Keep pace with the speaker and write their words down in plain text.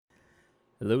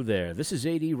Hello there, this is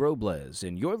AD Robles,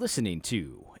 and you're listening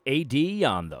to AD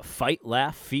on the Fight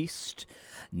Laugh Feast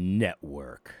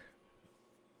Network.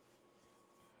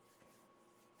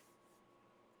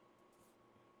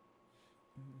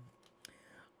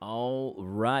 All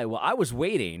right. Well, I was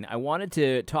waiting. I wanted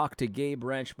to talk to Gabe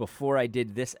Wrench before I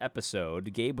did this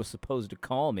episode. Gabe was supposed to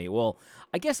call me. Well,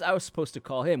 I guess I was supposed to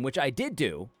call him, which I did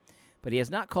do, but he has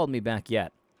not called me back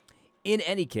yet. In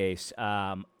any case,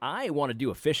 I want to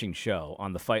do a fishing show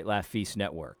on the Fight Laugh Feast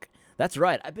Network. That's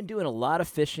right. I've been doing a lot of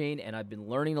fishing, and I've been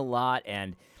learning a lot,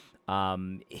 and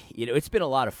it's been a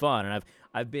lot of fun, and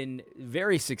I've been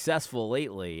very successful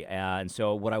lately. And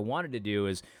so, what I wanted to do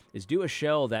is do a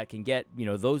show that can get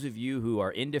those of you who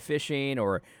are into fishing,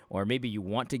 or maybe you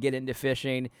want to get into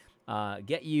fishing.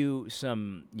 Get you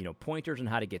some, pointers on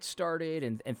how to get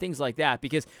started and things like that.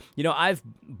 Because, I've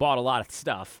bought a lot of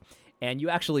stuff, and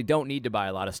you actually don't need to buy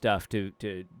a lot of stuff to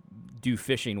do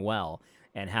fishing well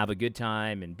and have a good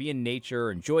time and be in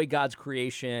nature, enjoy God's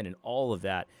creation and all of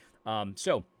that.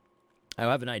 So I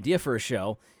have an idea for a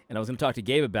show, and I was going to talk to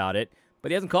Gabe about it, but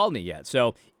he hasn't called me yet.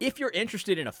 So if you're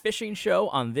interested in a fishing show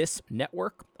on this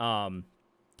network, I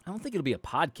don't think it'll be a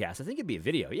podcast. I think it'll be a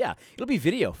video. Yeah, it'll be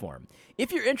video form.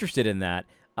 If you're interested in that,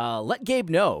 let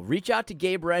Gabe know. Reach out to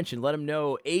Gabe Wrench and let him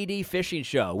know AD Fishing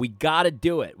Show. We got to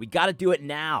do it. We got to do it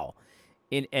now.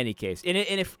 In any case, and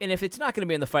if it's not going to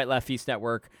be in the Fight Laugh Feast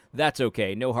Network, that's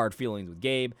okay. No hard feelings with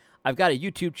Gabe. I've got a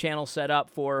YouTube channel set up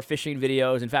for fishing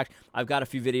videos. In fact, I've got a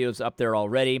few videos up there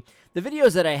already. The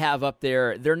videos that I have up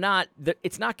there,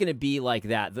 it's not going to be like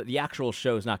that. The actual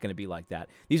show is not going to be like that.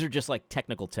 These are just like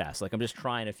technical tests. Like I'm just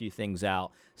trying a few things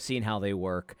out, seeing how they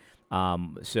work,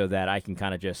 so that I can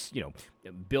kind of just,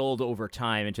 build over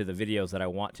time into the videos that I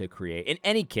want to create. In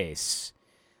any case,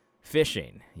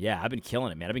 fishing. Yeah, I've been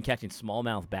killing it, man. I've been catching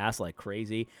smallmouth bass like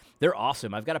crazy. They're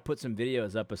awesome. I've got to put some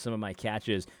videos up of some of my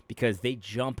catches because they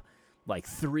jump like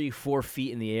 3-4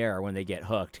 feet in the air when they get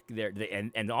hooked.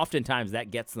 And oftentimes that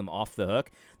gets them off the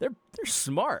hook. They're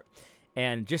smart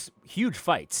and just huge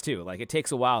fights too. Like it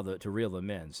takes a while to reel them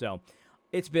in. So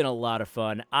it's been a lot of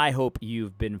fun. I hope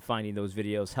you've been finding those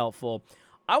videos helpful.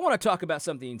 I want to talk about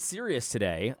something serious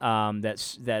today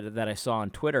that I saw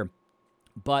on Twitter,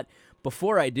 but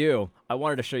before I do, I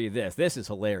wanted to show you this. This is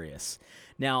hilarious.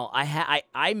 Now,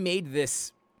 I made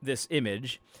this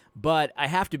image, but I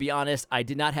have to be honest, I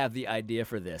did not have the idea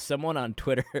for this. Someone on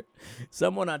Twitter,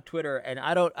 and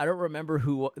I don't remember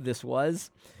who this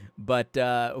was, but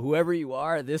whoever you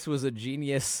are, this was a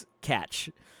genius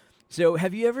catch. So,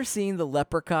 have you ever seen the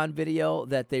leprechaun video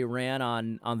that they ran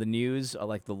on the news,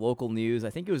 like the local news?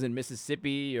 I think it was in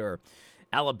Mississippi or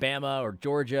Alabama or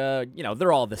Georgia.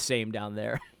 They're all the same down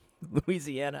there.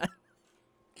 Louisiana.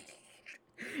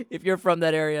 If you're from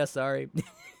that area, sorry.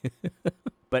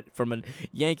 But from a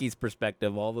Yankees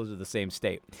perspective, all those are the same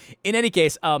state. In any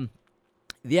case,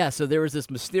 so there was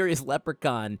this mysterious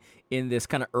leprechaun in this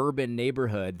kind of urban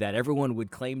neighborhood that everyone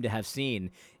would claim to have seen,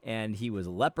 and he was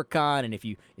a leprechaun, and if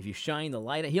you shine the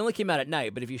light, he only came out at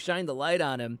night, but if you shine the light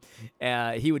on him,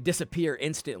 he would disappear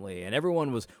instantly, and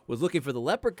everyone was looking for the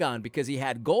leprechaun because he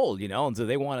had gold, and so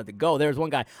they wanted the gold. There was one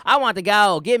guy, I want the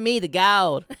gold, give me the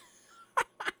gold.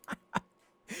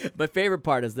 My favorite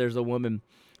part is there's a woman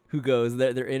who goes,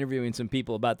 they're interviewing some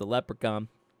people about the leprechaun,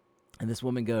 and this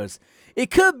woman goes,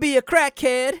 it could be a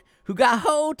crackhead who got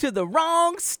hold to the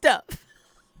wrong stuff.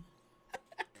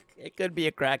 It could be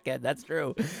a crackhead. That's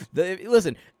true.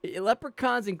 Listen,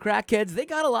 leprechauns and crackheads, they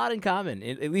got a lot in common,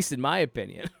 at least in my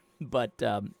opinion. But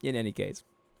in any case.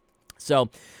 So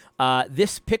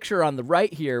this picture on the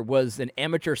right here was an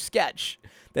amateur sketch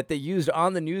that they used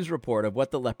on the news report of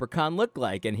what the leprechaun looked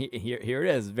like. And here it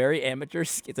is. Very amateur.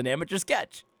 It's an amateur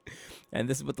sketch. And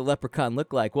this is what the leprechaun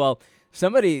looked like. Well,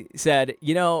 somebody said,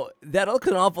 that looks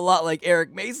an awful lot like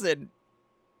Eric Mason,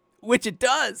 which it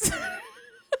does.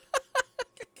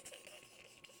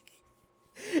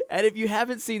 And if you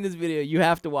haven't seen this video, you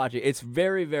have to watch it. It's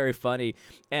very, very funny.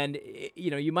 And,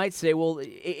 you might say, well,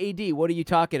 AD, what are you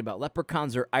talking about?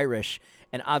 Leprechauns are Irish.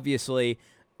 And obviously,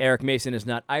 Eric Mason is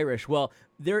not Irish. Well,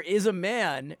 there is a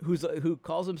man who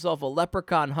calls himself a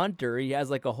leprechaun hunter. He has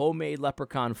like a homemade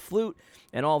leprechaun flute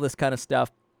and all this kind of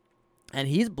stuff. And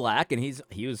he's black, and he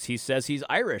says he's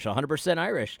Irish, 100%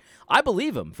 Irish. I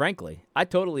believe him, frankly. I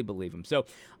totally believe him. So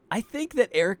I think that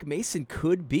Eric Mason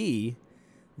could be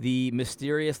the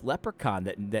mysterious leprechaun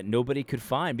that nobody could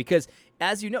find. Because,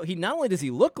 as you know, he not only does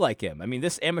he look like him, I mean,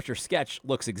 this amateur sketch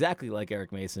looks exactly like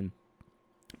Eric Mason,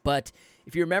 but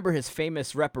if you remember his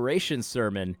famous reparations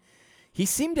sermon, he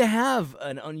seemed to have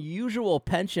an unusual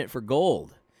penchant for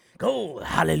gold. Gold,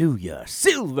 hallelujah,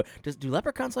 silver. Do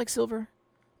leprechauns like silver?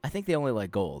 I think they only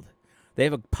like gold. They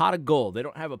have a pot of gold. They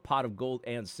don't have a pot of gold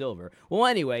and silver. Well,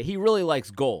 anyway, he really likes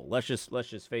gold. Let's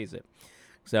just face it.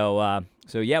 So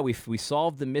yeah, we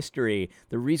solved the mystery.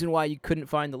 The reason why you couldn't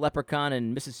find the leprechaun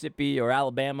in Mississippi or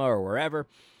Alabama or wherever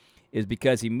is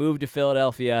because he moved to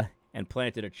Philadelphia and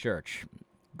planted a church.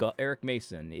 Eric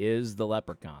Mason is the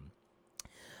leprechaun.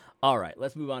 All right,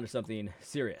 let's move on to something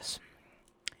serious.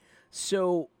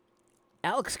 So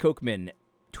Alex Kochman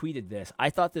tweeted this. I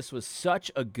thought this was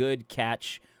such a good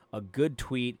catch, a good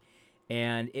tweet,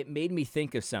 and it made me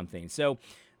think of something. So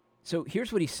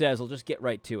here's what he says. I'll just get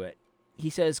right to it. He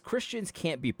says, Christians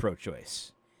can't be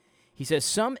pro-choice. He says,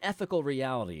 some ethical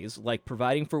realities, like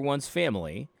providing for one's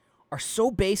family, are so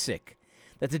basic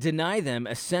that to deny them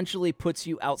essentially puts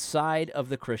you outside of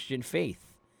the Christian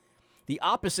faith. The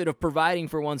opposite of providing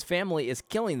for one's family is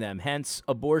killing them. Hence,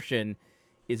 abortion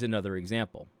is another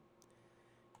example.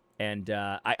 And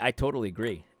I totally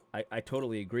agree. I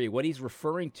totally agree. What he's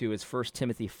referring to is 1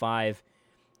 Timothy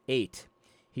 5:8.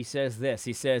 He says this.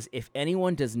 He says, if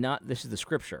anyone does not, this is the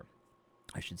scripture,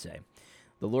 I should say.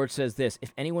 The Lord says this,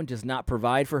 if anyone does not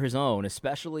provide for his own,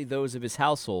 especially those of his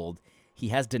household, he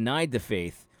has denied the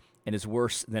faith and is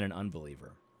worse than an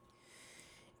unbeliever.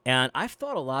 And I've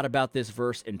thought a lot about this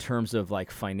verse in terms of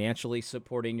like financially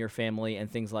supporting your family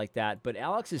and things like that. But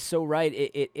Alex is so right.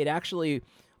 It actually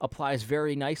applies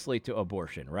very nicely to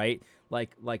abortion, right?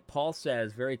 Like Paul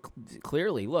says very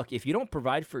clearly, look, if you don't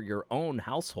provide for your own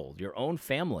household, your own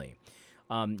family,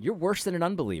 you're worse than an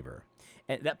unbeliever.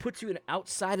 And that puts you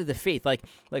outside of the faith. Like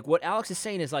what Alex is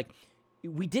saying is like,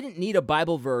 we didn't need a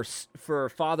Bible verse for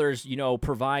fathers,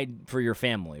 provide for your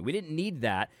family. We didn't need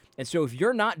that. And so if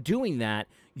you're not doing that,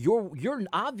 you're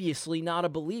obviously not a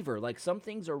believer. Like some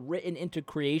things are written into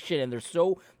creation and they're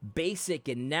so basic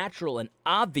and natural and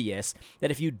obvious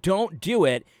that if you don't do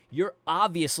it, you're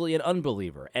obviously an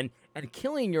unbeliever. And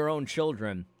killing your own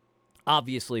children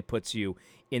obviously puts you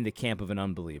in the camp of an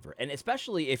unbeliever. And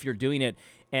especially if you're doing it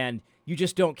and you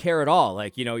just don't care at all.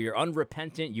 Like, you're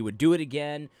unrepentant, you would do it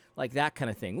again, like that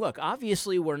kind of thing. Look,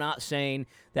 obviously we're not saying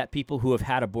that people who have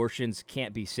had abortions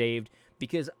can't be saved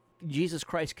because Jesus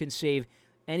Christ can save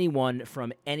anyone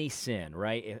from any sin,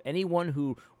 right? If anyone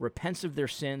who repents of their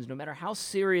sins, no matter how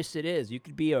serious it is, you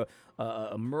could be a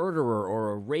murderer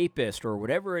or a rapist or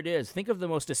whatever it is. Think of the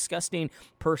most disgusting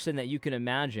person that you can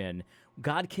imagine.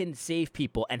 God can save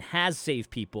people and has saved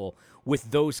people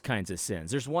with those kinds of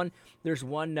sins. There's one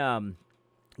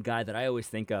guy that I always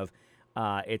think of.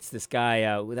 It's this guy,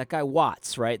 that guy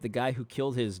Watts, right? The guy who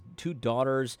killed his 2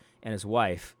 daughters and his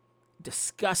wife.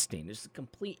 Disgusting. Just a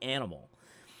complete animal.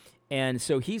 And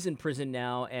so he's in prison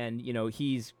now, and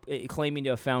he's claiming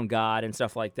to have found God and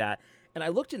stuff like that. And I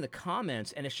looked in the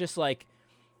comments, and it's just like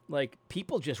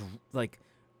people just like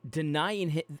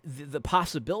denying the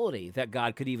possibility that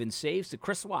God could even save. So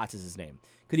Chris Watts is his name.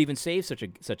 Could even save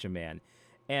such a man.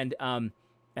 And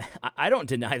I don't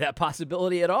deny that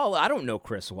possibility at all. I don't know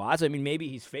Chris Watts. I mean, maybe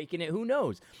he's faking it. Who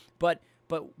knows? But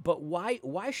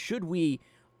why should we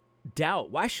doubt?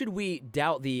 Why should we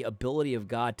doubt the ability of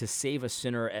God to save a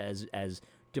sinner as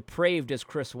depraved as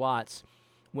Chris Watts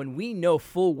when we know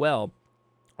full well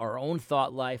our own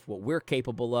thought life, what we're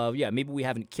capable of? Yeah, maybe we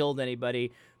haven't killed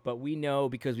anybody, but we know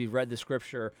because we've read the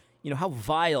scripture, how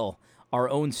vile our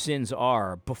own sins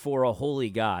are before a holy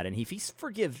God. And if he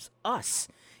forgives us,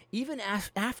 even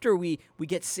after we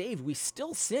get saved, we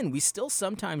still sin. We still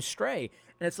sometimes stray.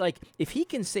 And it's like, if he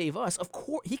can save us, of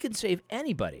course, he can save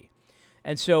anybody.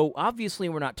 And so, obviously,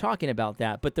 we're not talking about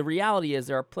that. But the reality is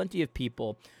there are plenty of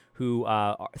people who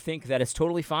think that it's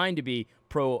totally fine to be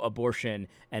pro-abortion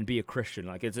and be a Christian.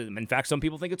 Like, in fact, some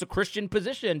people think it's a Christian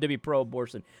position to be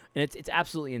pro-abortion. And it's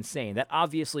absolutely insane. That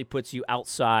obviously puts you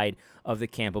outside of the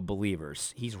camp of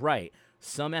believers. He's right.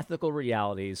 Some ethical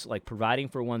realities, like providing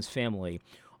for one's family,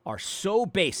 are so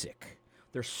basic.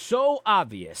 They're so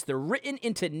obvious. They're written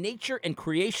into nature and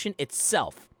creation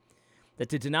itself that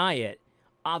to deny it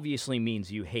obviously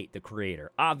means you hate the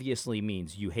Creator, obviously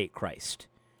means you hate Christ.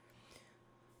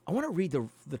 I want to read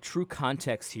the true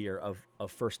context here of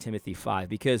 1 Timothy 5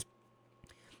 because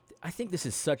I think this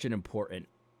is such an important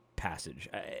passage.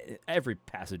 Every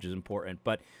passage is important,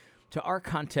 but to our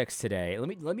context today,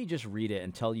 let me just read it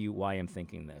and tell you why I'm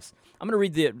thinking this. I'm going to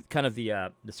read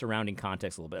the surrounding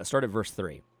context a little bit. I'll start at verse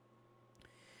 3.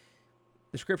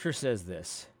 The scripture says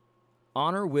this: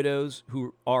 honor widows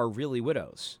who are really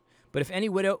widows. But if any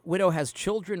widow has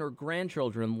children or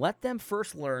grandchildren, let them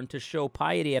first learn to show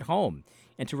piety at home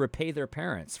and to repay their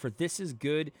parents, for this is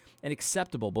good and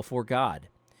acceptable before God.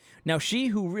 Now she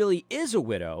who really is a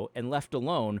widow and left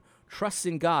alone trusts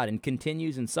in God and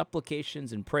continues in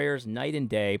supplications and prayers night and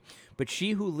day. But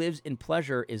she who lives in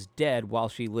pleasure is dead while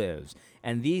she lives.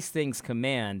 And these things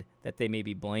command that they may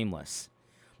be blameless.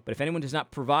 But if anyone does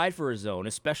not provide for his own,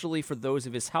 especially for those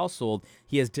of his household,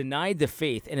 he has denied the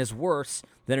faith and is worse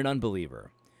than an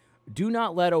unbeliever. Do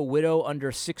not let a widow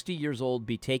under 60 years old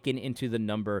be taken into the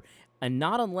number, and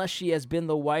not unless she has been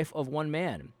the wife of one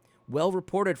man, well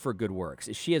reported for good works,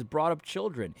 if she has brought up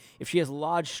children, if she has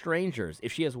lodged strangers,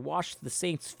 if she has washed the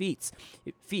saints' feet,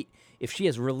 if she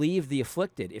has relieved the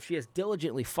afflicted, if she has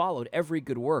diligently followed every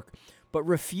good work, but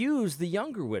refuse the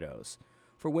younger widows.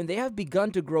 For when they have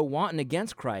begun to grow wanton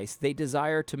against Christ, they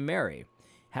desire to marry,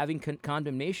 having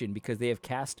condemnation because they have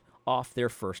cast off their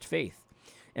first faith.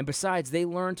 And besides, they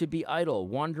learn to be idle,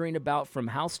 wandering about from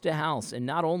house to house, and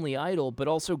not only idle, but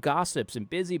also gossips and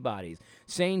busybodies,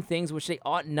 saying things which they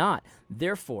ought not.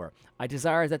 Therefore, I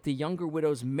desire that the younger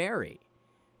widows marry,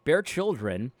 bear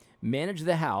children, manage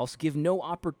the house, give no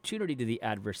opportunity to the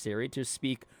adversary to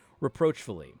speak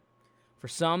reproachfully. For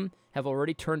some have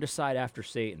already turned aside after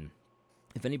Satan.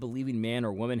 If any believing man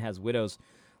or woman has widows,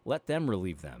 let them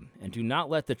relieve them, and do not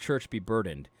let the church be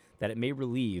burdened, that it may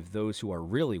relieve those who are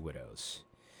really widows.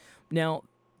 Now,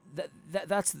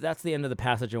 that's the end of the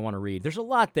passage I want to read. There's a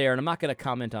lot there, and I'm not going to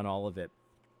comment on all of it.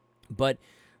 But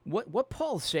what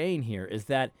Paul's saying here is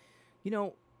that,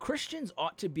 Christians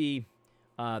ought to be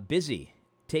busy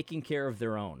taking care of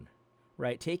their own,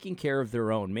 right? Taking care of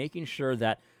their own, making sure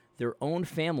that their own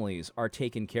families are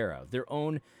taken care of, their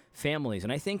own families.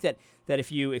 And I think that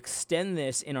if you extend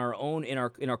this in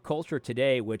our culture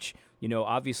today, which,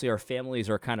 obviously our families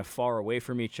are kind of far away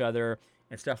from each other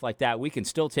and stuff like that, we can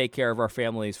still take care of our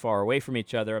families far away from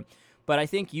each other. But I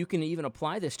think you can even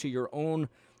apply this to your own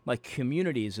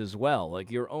communities as well,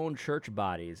 like your own church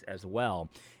bodies as well.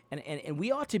 And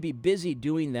we ought to be busy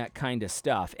doing that kind of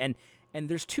stuff. And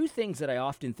there's two things that I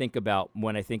often think about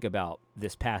when I think about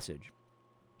this passage.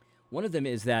 One of them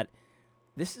is that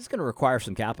this is going to require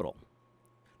some capital.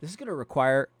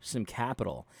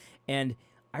 And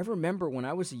I remember when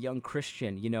I was a young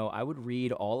Christian, I would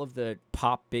read all of the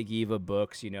Pop Big Eva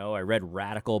books. I read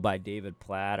Radical by David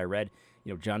Platt. I read,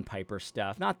 John Piper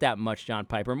stuff. Not that much John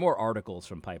Piper, more articles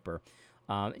from Piper.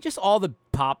 Just all the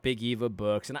Pop Big Eva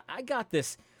books. And I got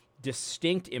this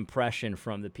distinct impression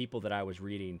from the people that I was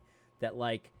reading that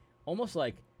almost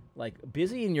like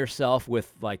busying yourself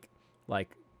with like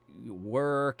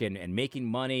work and making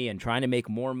money and trying to make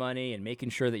more money and making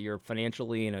sure that you're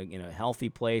financially in a healthy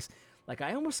place.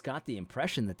 I almost got the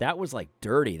impression that was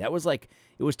dirty. That was it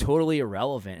was totally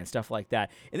irrelevant and stuff like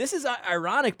that. And this is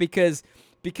ironic because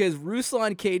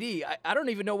Ruslan KD, I don't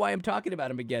even know why I'm talking about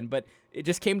him again, but it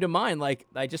just came to mind.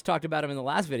 I just talked about him in the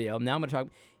last video. Now I'm going to talk.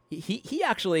 He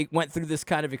actually went through this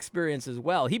kind of experience as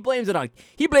well. He blames it on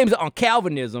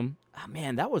Calvinism. Oh,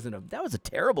 man, that was a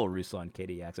terrible Ruslan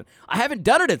KD accent. I haven't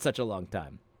done it in such a long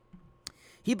time.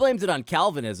 He blames it on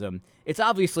Calvinism. It's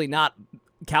obviously not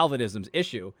Calvinism's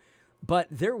issue, but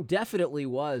there definitely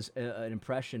was an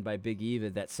impression by Big Eva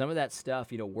that some of that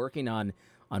stuff, working on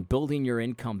building your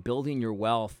income, building your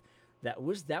wealth, that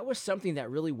was something that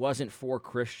really wasn't for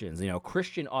Christians. A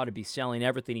Christian ought to be selling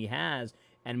everything he has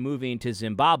and moving to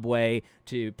Zimbabwe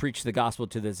to preach the gospel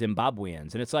to the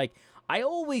Zimbabweans. And it's I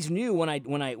always knew when I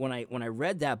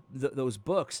read those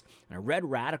books and I read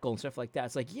Radical and stuff like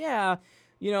that, it's yeah,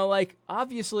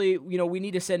 obviously, we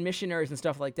need to send missionaries and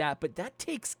stuff like that, but that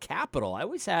takes capital. I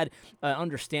always had an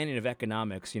understanding of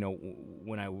economics,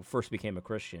 when I first became a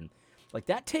Christian.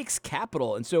 That takes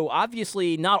capital. And so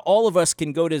obviously not all of us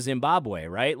can go to Zimbabwe,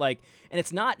 right? And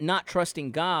it's not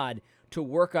trusting God to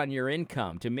work on your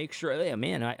income, to make sure, hey,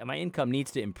 man, my income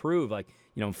needs to improve.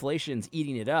 Inflation's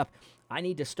eating it up. I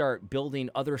need to start building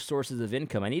other sources of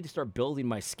income. I need to start building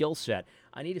my skill set.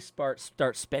 I need to start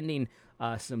spending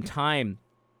some time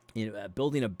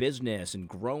building a business and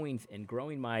growing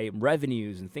my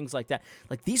revenues and things like that.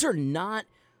 These are not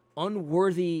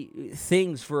unworthy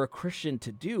things for a Christian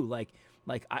to do.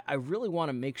 I really want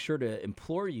to make sure to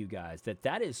implore you guys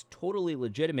that is totally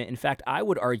legitimate. In fact, I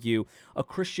would argue a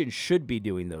Christian should be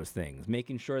doing those things,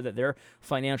 making sure that their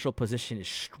financial position is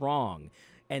strong.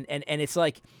 And it's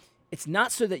it's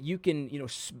not so that you can,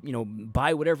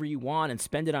 buy whatever you want and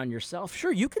spend it on yourself.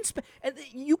 Sure, you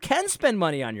can spend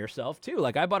money on yourself too.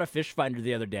 I bought a fish finder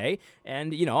the other day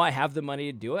and, I have the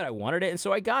money to do it. I wanted it. And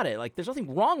so I got it. There's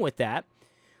nothing wrong with that.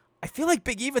 I feel like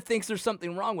Big Eva thinks there's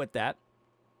something wrong with that,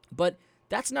 but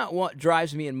that's not what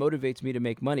drives me and motivates me to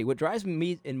make money. What drives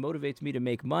me and motivates me to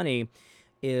make money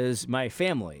is my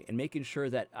family and making sure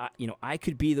that, I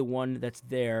could be the one that's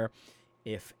there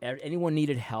if anyone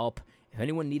needed help If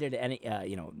anyone needed any,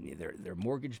 their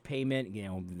mortgage payment,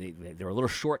 they're a little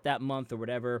short that month or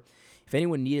whatever. If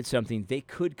anyone needed something, they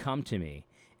could come to me,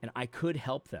 and I could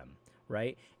help them,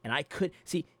 right? And I could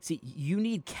see. You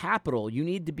need capital. You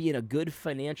need to be in a good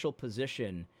financial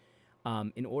position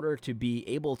in order to be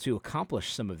able to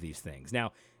accomplish some of these things.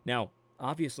 Now,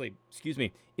 obviously, excuse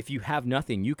me, if you have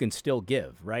nothing, you can still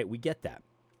give, right? We get that.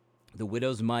 The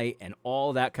widow's mite and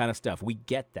all that kind of stuff. We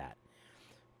get that.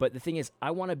 But the thing is,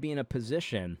 I want to be in a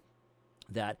position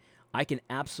that I can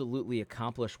absolutely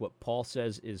accomplish what Paul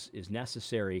says is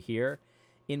necessary here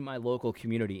in my local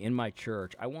community, in my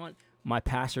church. I want my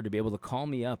pastor to be able to call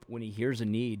me up when he hears a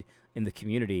need in the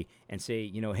community and say,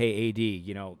 hey,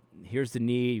 AD, here's the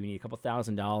need. You need a couple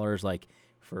 $1,000, like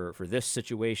for this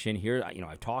situation here.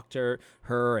 I've talked to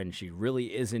her and she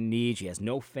really is in need. She has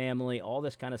no family, all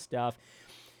this kind of stuff.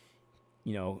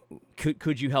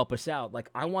 Could you help us out? Like,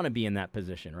 I want to be in that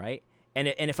position, right? And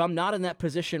if I'm not in that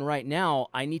position right now,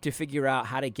 I need to figure out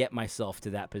how to get myself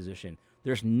to that position.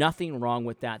 There's nothing wrong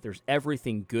with that. There's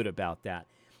everything good about that.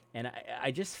 And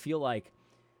I just feel like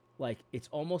it's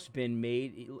almost been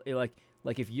made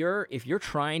like if you're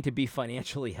trying to be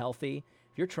financially healthy,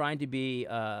 if you're trying to be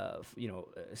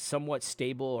somewhat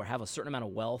stable or have a certain amount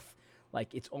of wealth,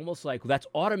 like, it's almost like that's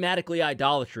automatically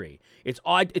idolatry. It's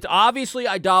obviously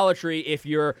idolatry if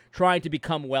you're trying to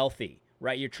become wealthy,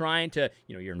 right? You're trying to,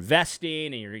 you're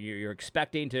investing and you're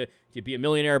expecting to be a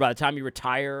millionaire by the time you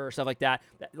retire or stuff like that.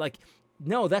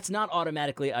 No, that's not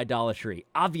automatically idolatry.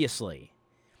 Obviously,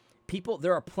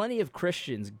 there are plenty of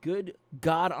Christians, good,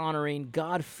 God-honoring,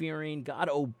 God-fearing,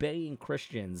 God-obeying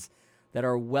Christians that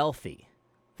are wealthy,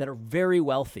 that are very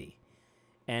wealthy,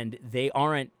 and they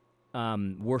aren't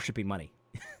worshiping money.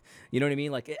 You know what I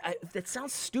mean? Like, that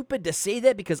sounds stupid to say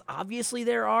that because obviously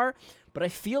there are, but I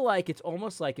feel like it's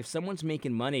almost like if someone's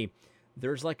making money,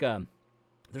 there's like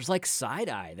side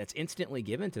eye that's instantly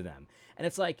given to them. And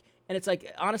it's like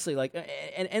honestly, like,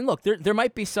 and look, there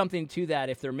might be something to that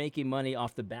if they're making money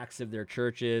off the backs of their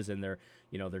churches and they're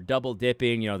double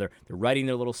dipping, they're writing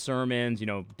their little sermons,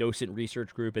 docent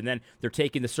research group, and then they're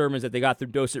taking the sermons that they got through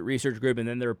docent research group and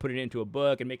then they're putting it into a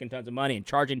book and making tons of money and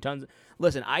charging tons.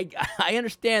 Listen, I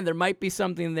understand there might be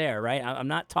something there, right? I'm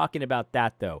not talking about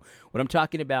that though. What I'm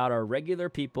talking about are regular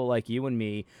people like you and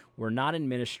me. We're not in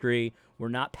ministry. We're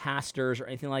not pastors or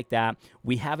anything like that.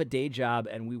 We have a day job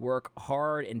and we work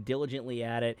hard and diligently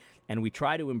at it, and we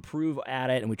try to improve at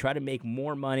it, and we try to make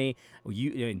more money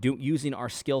using our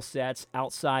skill sets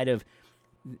outside of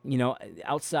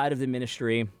the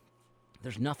ministry.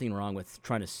 There's nothing wrong with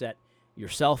trying to set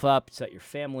yourself up, set your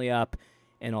family up,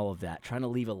 and all of that. Trying to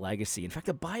leave a legacy. In fact,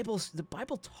 the Bible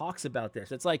talks about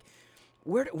this. It's like,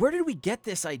 where did we get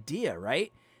this idea,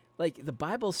 right? Like, the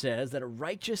Bible says that a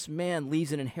righteous man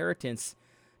leaves an inheritance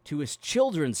to his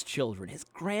children's children. His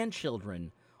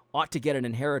grandchildren ought to get an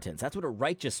inheritance. That's what a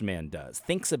righteous man does.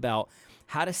 Thinks about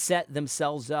how to set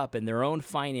themselves up in their own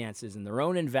finances and their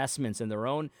own investments and their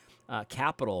own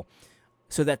capital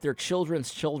so that their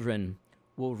children's children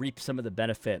will reap some of the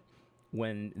benefit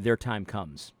when their time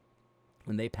comes.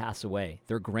 When they pass away,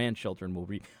 their grandchildren will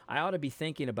reap. I ought to be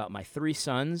thinking about my 3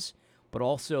 sons, but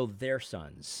also their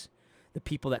sons, the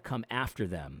people that come after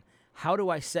them. How do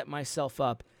I set myself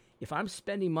up? If I'm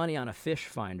spending money on a fish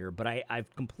finder, but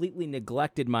I've completely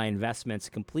neglected my investments,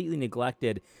 completely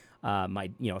neglected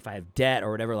if I have debt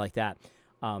or whatever like that,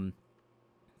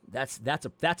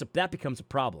 that becomes a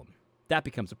problem. That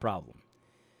becomes a problem.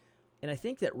 And I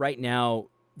think that right now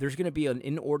there's going to be an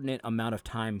inordinate amount of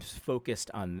time focused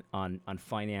on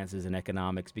finances and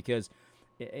economics because,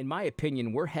 in my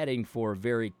opinion, we're heading for a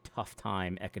very tough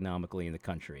time economically in the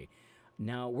country.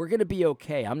 Now, we're going to be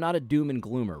okay. I'm not a doom and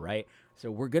gloomer, right?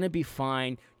 So we're going to be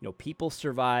fine. People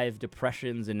survive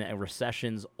depressions and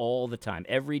recessions all the time,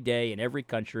 every day in every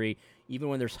country. Even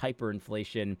when there's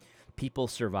hyperinflation, people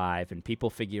survive and people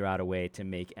figure out a way to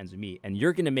make ends meet. And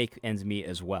you're going to make ends meet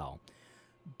as well.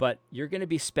 But you're going to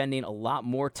be spending a lot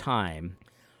more time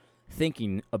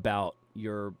thinking about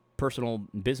your personal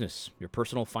business, your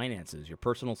personal finances, your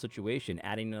personal situation,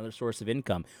 adding another source of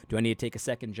income. Do I need to take a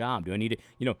second job? Do I need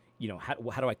to,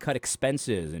 how do I cut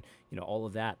expenses and, all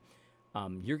of that?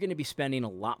 You're going to be spending a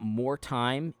lot more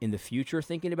time in the future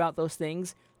thinking about those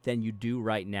things than you do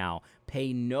right now.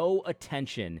 Pay no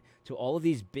attention to all of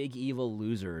these big evil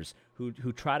losers who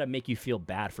try to make you feel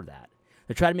bad for that.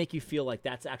 They try to make you feel like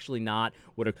that's actually not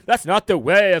that's not the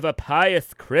way of a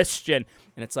pious Christian.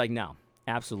 And it's like, no,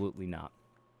 absolutely not.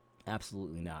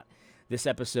 Absolutely not. This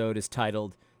episode is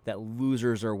titled that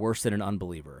losers are worse than an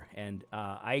unbeliever. And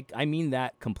I mean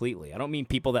that completely. I don't mean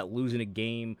people that lose in a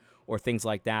game or things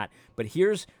like that. But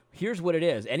here's what it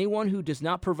is. Anyone who does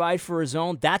not provide for his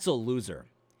own, that's a loser.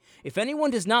 If anyone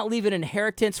does not leave an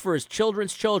inheritance for his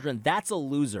children's children, that's a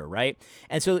loser, right?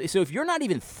 And so if you're not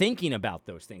even thinking about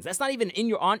those things, that's not even in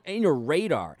your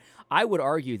radar, I would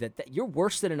argue that you're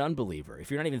worse than an unbeliever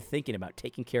if you're not even thinking about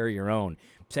taking care of your own,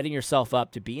 setting yourself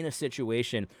up to be in a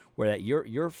situation where that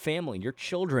your family, your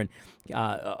children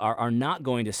are not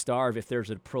going to starve if there's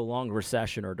a prolonged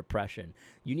recession or depression.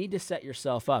 You need to set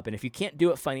yourself up, and if you can't do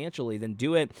it financially, then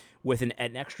do it with an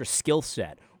extra skill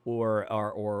set. Or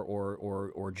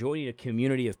joining a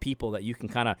community of people that you can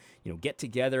kind of get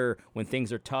together when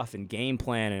things are tough and game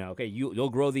plan, and okay, you'll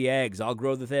grow the eggs, I'll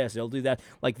grow the this, they'll do that.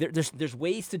 Like there's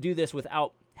ways to do this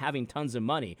without having tons of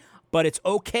money, but it's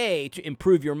okay to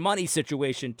improve your money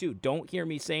situation too. Don't hear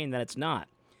me saying that it's not.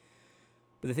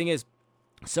 But the thing is,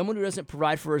 someone who doesn't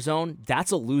provide for his own, that's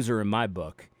a loser in my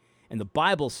book, and the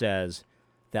Bible says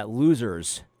that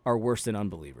losers are worse than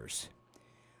unbelievers.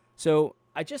 So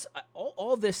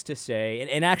all this to say,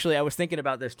 and actually I was thinking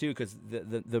about this too, because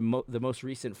the most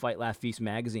recent Fight Laugh Feast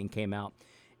magazine came out,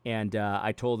 and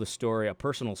I told a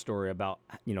personal story about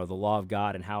the law of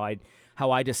God and how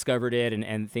I discovered it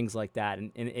and things like that,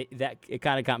 and it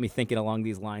kind of got me thinking along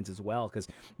these lines as well, because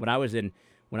when I was in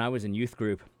youth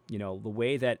group, the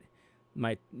way that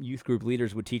my youth group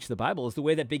leaders would teach the Bible is the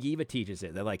way that Big Eva teaches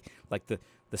it. They're like the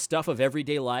stuff of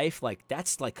everyday life, like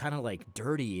that's like kind of like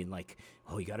dirty, and like,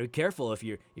 oh, you got to be careful if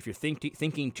you're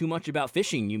thinking too much about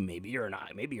fishing. Maybe you're an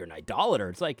idolater.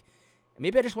 It's like,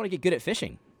 maybe I just want to get good at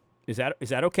fishing. Is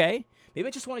that okay? Maybe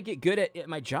I just want to get good at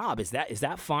my job. Is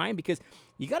that fine? Because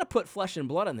you got to put flesh and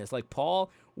blood on this. Like Paul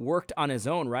worked on his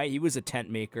own, right? He was a tent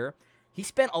maker. He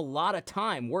spent a lot of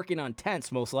time working on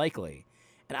tents, most likely.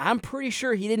 And I'm pretty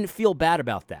sure he didn't feel bad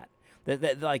about that.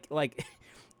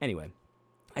 Anyway,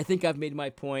 I think I've made my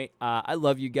point. I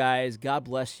love you guys. God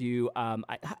bless you.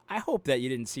 I hope that you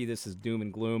didn't see this as doom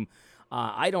and gloom.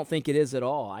 I don't think it is at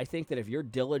all. I think that if you're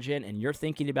diligent and you're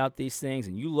thinking about these things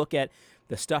and you look at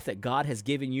the stuff that God has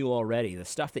given you already, the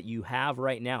stuff that you have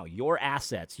right now, your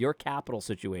assets, your capital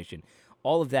situation,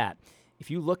 all of that, if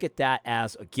you look at that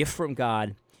as a gift from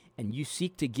God and you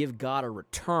seek to give God a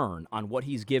return on what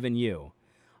he's given you,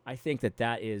 I think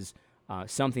that is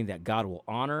something that God will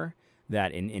honor,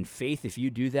 that in faith, if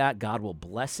you do that, God will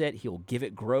bless it. He'll give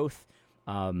it growth.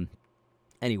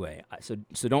 Anyway, so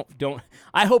don't.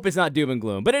 I hope it's not doom and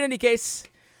gloom. But in any case,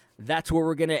 that's where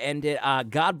we're going to end it.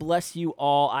 God bless you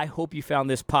all. I hope you found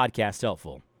this podcast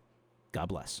helpful. God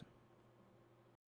bless.